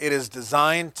it is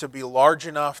designed to be large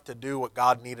enough to do what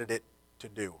God needed it to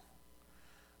do.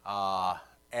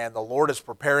 And the Lord is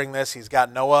preparing this. He's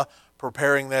got Noah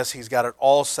preparing this. He's got it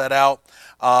all set out.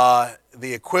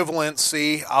 The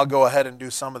equivalency, I'll go ahead and do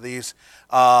some of these.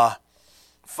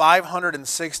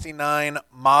 569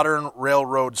 modern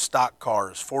railroad stock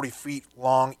cars, 40 feet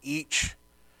long each.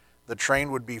 The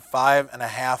train would be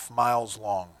 5.5 miles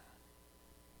long.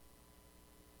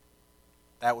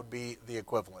 That would be the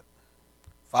equivalent.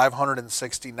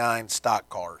 569 stock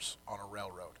cars on a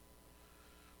railroad.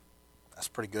 That's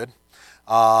pretty good.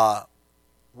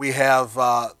 We have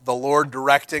the Lord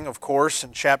directing, of course,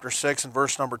 in chapter 6 and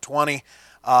verse number 20,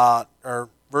 or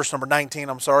verse number 19,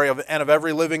 I'm sorry, and of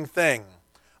every living thing,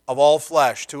 of all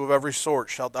flesh, 2 of every sort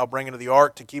shalt thou bring into the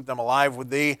ark to keep them alive with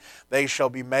thee. They shall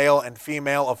be male and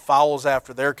female, of fowls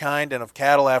after their kind, and of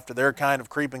cattle after their kind, of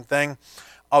creeping thing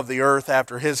of the earth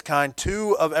after his kind.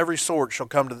 2 of every sort shall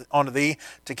come unto thee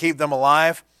to keep them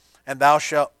alive, and thou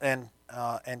shalt and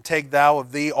take thou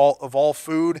of thee all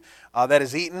food that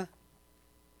is eaten,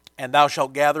 and thou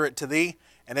shalt gather it to thee,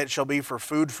 and it shall be for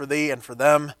food for thee and for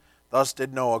them. Thus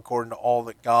did Noah according to all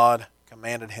that God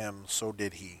commanded him, so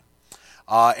did he.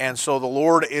 And so the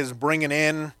Lord is bringing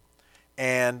in,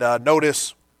 and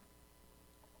notice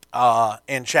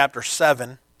in chapter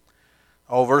 7,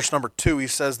 verse number 2, he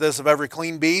says this, of every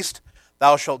clean beast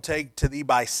thou shalt take to thee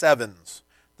by sevens,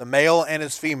 the male and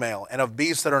his female, and of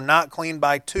beasts that are not clean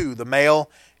by 2, the male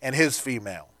and his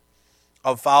female.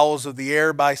 Of fowls of the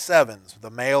air by sevens, the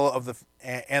male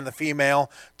and the female,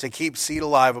 to keep seed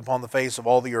alive upon the face of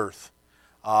all the earth.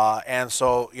 And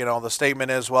so, the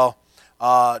statement is, well,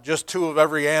 just 2 of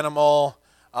every animal,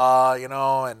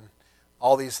 and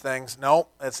all these things. No,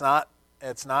 it's not.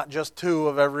 It's not just 2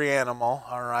 of every animal,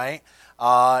 all right?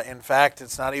 In fact,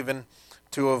 it's not even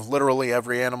 2 of literally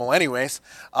every animal anyways.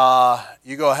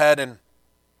 You go ahead and,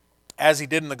 as he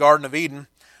did in the Garden of Eden,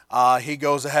 he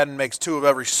goes ahead and makes 2 of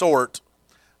every sort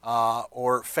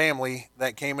or family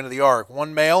that came into the ark.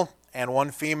 1 male and 1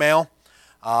 female.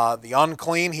 The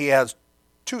unclean, he has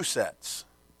 2 sets.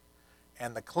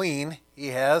 And the clean, he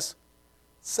has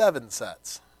 7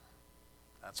 sets.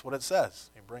 That's what it says.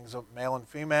 He brings up male and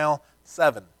female,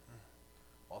 7.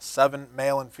 Well, 7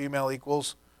 male and female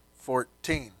equals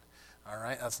 14. All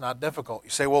right, that's not difficult. You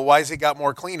say, well, why has he got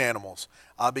more clean animals?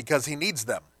 Because he needs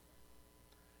them.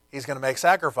 He's going to make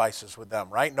sacrifices with them,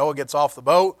 right? Noah gets off the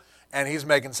boat, and he's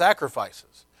making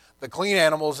sacrifices. The clean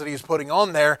animals that he's putting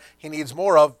on there, he needs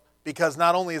more of, because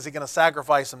not only is he going to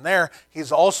sacrifice them there,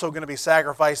 he's also going to be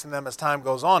sacrificing them as time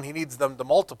goes on. He needs them to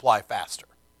multiply faster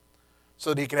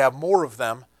so that he can have more of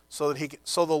them, so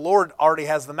the Lord already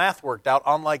has the math worked out.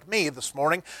 Unlike me this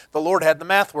morning, the Lord had the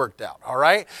math worked out, all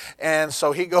right? And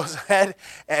so he goes ahead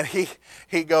and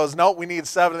he goes, no, we need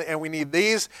 7 and we need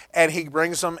these, and he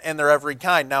brings them in their every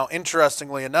kind. Now,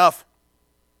 interestingly enough,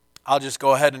 I'll just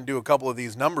go ahead and do a couple of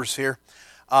these numbers here.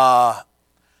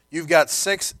 You've got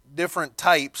 6 different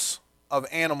types of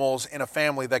animals in a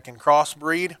family that can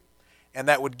crossbreed, and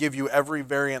that would give you every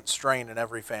variant strain in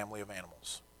every family of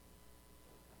animals.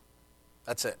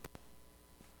 That's it.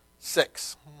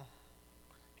 6.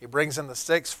 He brings in the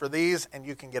 6 for these, and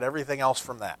you can get everything else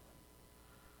from that.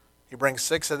 He brings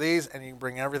 6 of these, and you can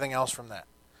bring everything else from that.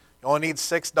 You only need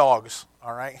 6 dogs,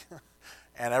 all right?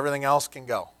 And everything else can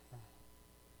go.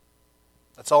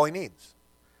 That's all he needs.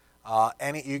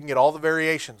 You can get all the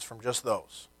variations from just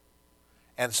those.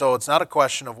 And so it's not a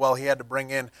question of, well, he had to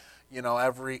bring in,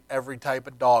 every type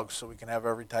of dog so we can have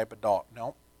every type of dog.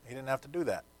 No, he didn't have to do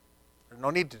that. There's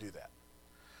no need to do that.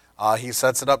 He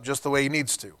sets it up just the way he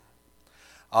needs to.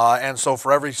 And so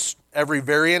for every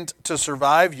variant to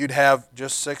survive, you'd have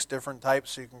just 6 different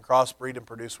types so you can crossbreed and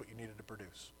produce what you needed to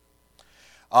produce.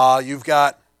 You've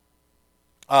got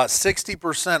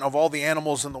 60% of all the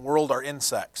animals in the world are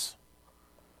insects.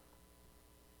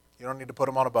 You don't need to put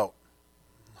them on a boat.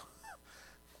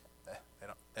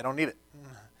 They don't need it.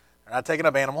 They're not taking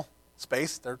up animal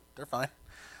space. They're fine.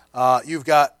 You've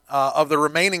got, of the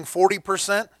remaining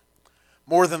 40%,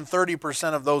 more than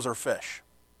 30% of those are fish.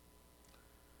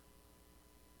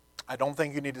 I don't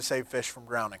think you need to save fish from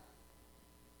drowning.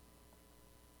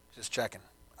 Just checking.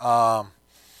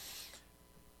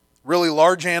 Really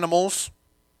large animals,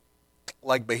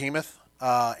 like behemoth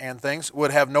and things,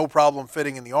 would have no problem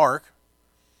fitting in the ark.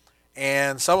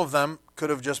 And some of them could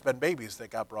have just been babies that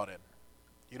got brought in.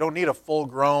 You don't need a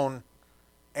full-grown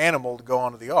animal to go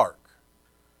onto the ark.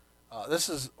 This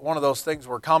is one of those things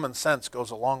where common sense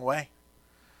goes a long way.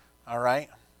 All right?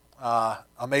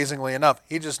 Amazingly enough,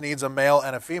 he just needs a male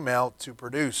and a female to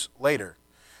produce later.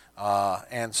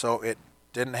 And so it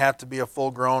didn't have to be a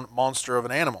full-grown monster of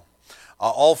an animal.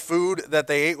 All food that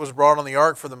they ate was brought on the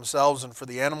ark for themselves and for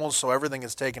the animals, so everything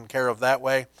is taken care of that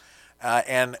way.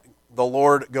 And the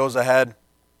Lord goes ahead,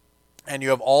 and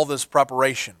you have all this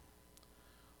preparation.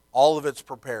 All of it's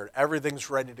prepared. Everything's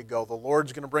ready to go. The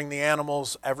Lord's going to bring the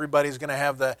animals. Everybody's going to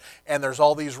have and there's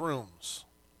all these rooms,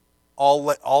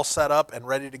 all set up and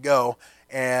ready to go,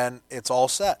 and it's all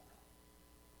set.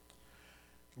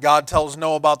 God tells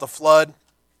Noah about the flood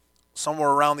somewhere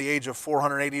around the age of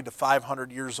 480 to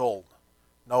 500 years old.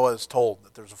 Noah is told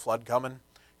that there's a flood coming,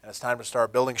 and it's time to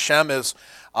start building. Shem is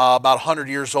about 100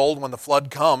 years old when the flood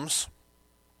comes.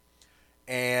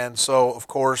 And so, of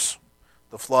course,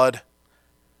 the flood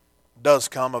does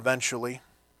come eventually,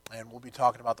 and we'll be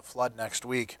talking about the flood next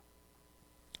week.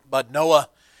 But Noah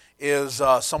is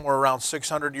somewhere around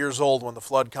 600 years old when the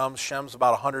flood comes. Shem's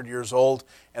about 100 years old,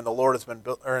 and Noah's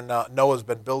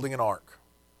been building an ark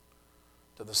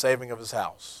to the saving of his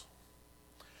house.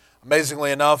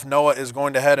 Amazingly enough, Noah is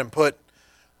going ahead and put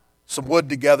some wood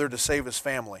together to save his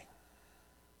family.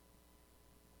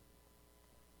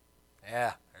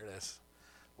 Yeah, there it is.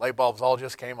 Light bulbs all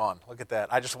just came on. Look at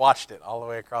that. I just watched it all the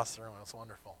way across the room. It was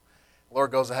wonderful. The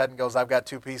Lord goes ahead and goes, I've got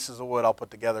 2 pieces of wood I'll put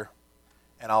together,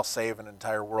 and I'll save an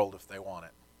entire world if they want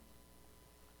it.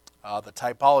 The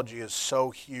typology is so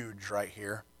huge right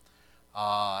here.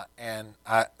 And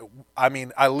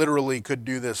I literally could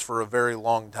do this for a very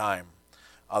long time.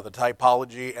 The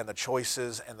typology and the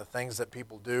choices and the things that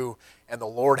people do, and the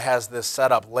Lord has this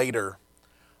set up later.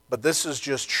 But this is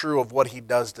just true of what he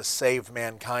does to save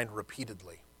mankind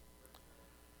repeatedly.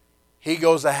 He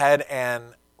goes ahead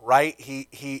and,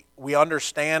 we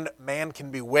understand man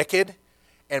can be wicked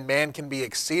and man can be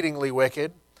exceedingly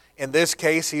wicked. In this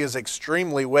case, he is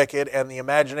extremely wicked, and the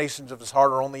imaginations of his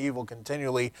heart are only evil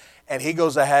continually. And he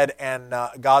goes ahead and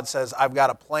God says, I've got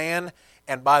a plan,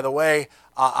 and by the way,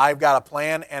 I've got a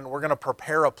plan, and we're going to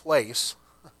prepare a place,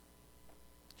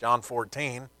 John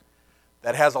 14,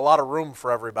 that has a lot of room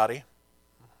for everybody.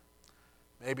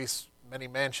 Maybe many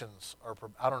mansions, or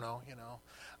I don't know,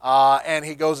 and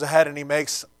he goes ahead and he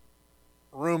makes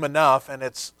room enough, and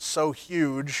it's so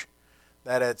huge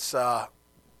that it's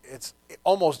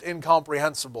almost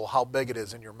incomprehensible how big it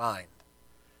is in your mind.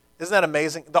 Isn't that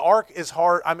amazing? The ark is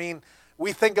hard. I mean,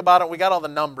 we think about it, we got all the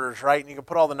numbers, right? And you can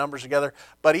put all the numbers together.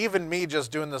 But even me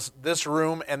just doing this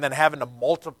room and then having to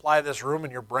multiply this room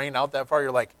in your brain out that far,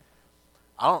 you're like,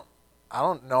 I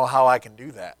don't know how I can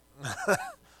do that.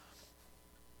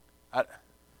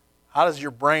 How does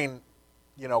your brain,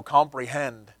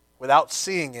 comprehend without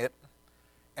seeing it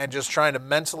and just trying to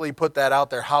mentally put that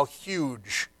out there, how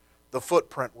huge the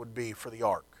footprint would be for the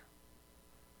ark?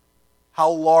 How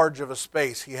large of a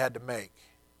space he had to make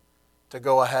to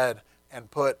go ahead and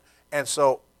put. And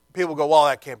so people go, well,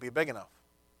 that can't be big enough.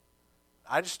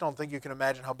 I just don't think you can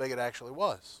imagine how big it actually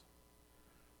was.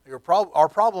 Our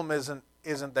problem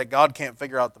isn't that God can't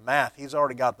figure out the math. He's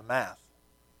already got the math.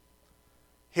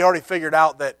 He already figured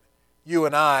out that you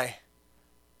and I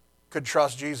could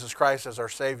trust Jesus Christ as our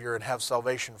Savior and have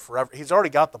salvation forever. He's already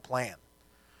got the plan.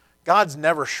 God's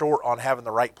never short on having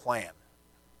the right plan.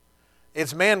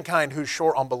 It's mankind who's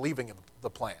short on believing in the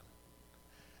plan.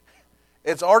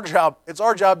 It's our job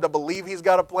to believe He's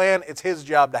got a plan. It's His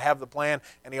job to have the plan,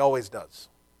 and He always does.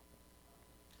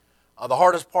 The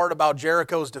hardest part about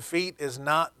Jericho's defeat is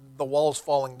not the walls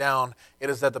falling down.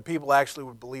 It is that the people actually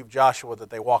would believe Joshua,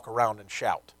 that they walk around and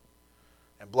shout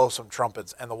and blow some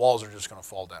trumpets, and the walls are just going to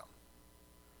fall down.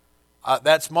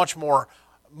 That's much more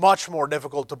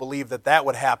difficult to believe that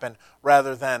would happen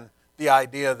rather than the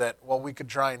idea that, well, we could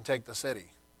try and take the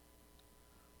city.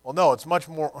 Well, no, it's much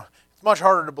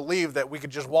harder to believe that we could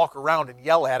just walk around and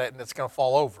yell at it and it's going to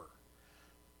fall over.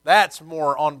 That's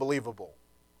more unbelievable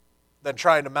than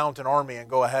trying to mount an army and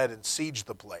go ahead and siege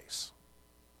the place.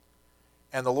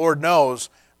 And the Lord knows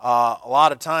a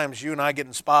lot of times you and I get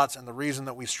in spots, and the reason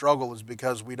that we struggle is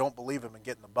because we don't believe Him and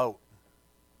get in the boat.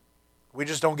 We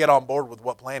just don't get on board with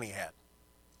what plan He had.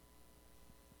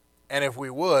 And if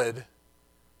we would,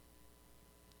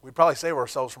 we'd probably save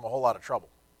ourselves from a whole lot of trouble.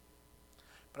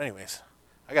 But anyways,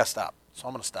 I got to stop. So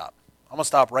I'm going to stop. I'm going to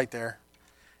stop right there.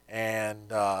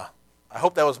 And I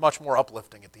hope that was much more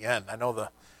uplifting at the end. I know the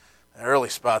early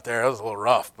spot there, that was a little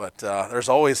rough, but there's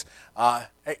always,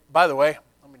 hey, by the way,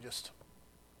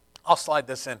 I'll slide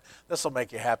this in. This will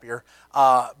make you happier.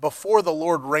 Before the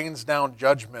Lord rains down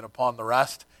judgment upon the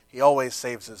rest, He always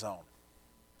saves His own.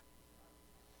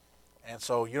 And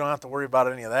so you don't have to worry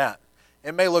about any of that.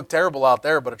 It may look terrible out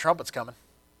there, but a trumpet's coming.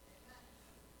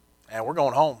 And we're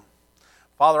going home.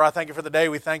 Father, I thank You for the day.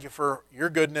 We thank You for Your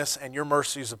goodness and Your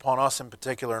mercies upon us in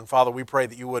particular. And Father, we pray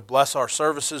that You would bless our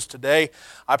services today.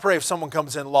 I pray if someone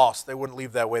comes in lost, they wouldn't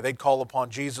leave that way. They'd call upon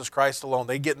Jesus Christ alone.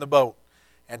 They'd get in the boat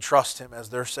and trust Him as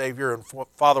their Savior. And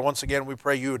Father, once again, we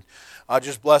pray You would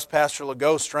just bless Pastor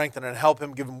Legault, strengthen and help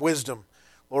him, give him wisdom,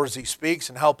 Lord, as he speaks,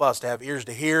 and help us to have ears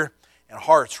to hear and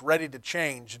hearts ready to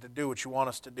change and to do what You want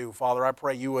us to do. Father, I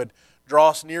pray You would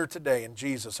draw us near today in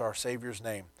Jesus, our Savior's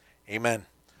name. Amen.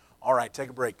 All right, take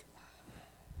a break.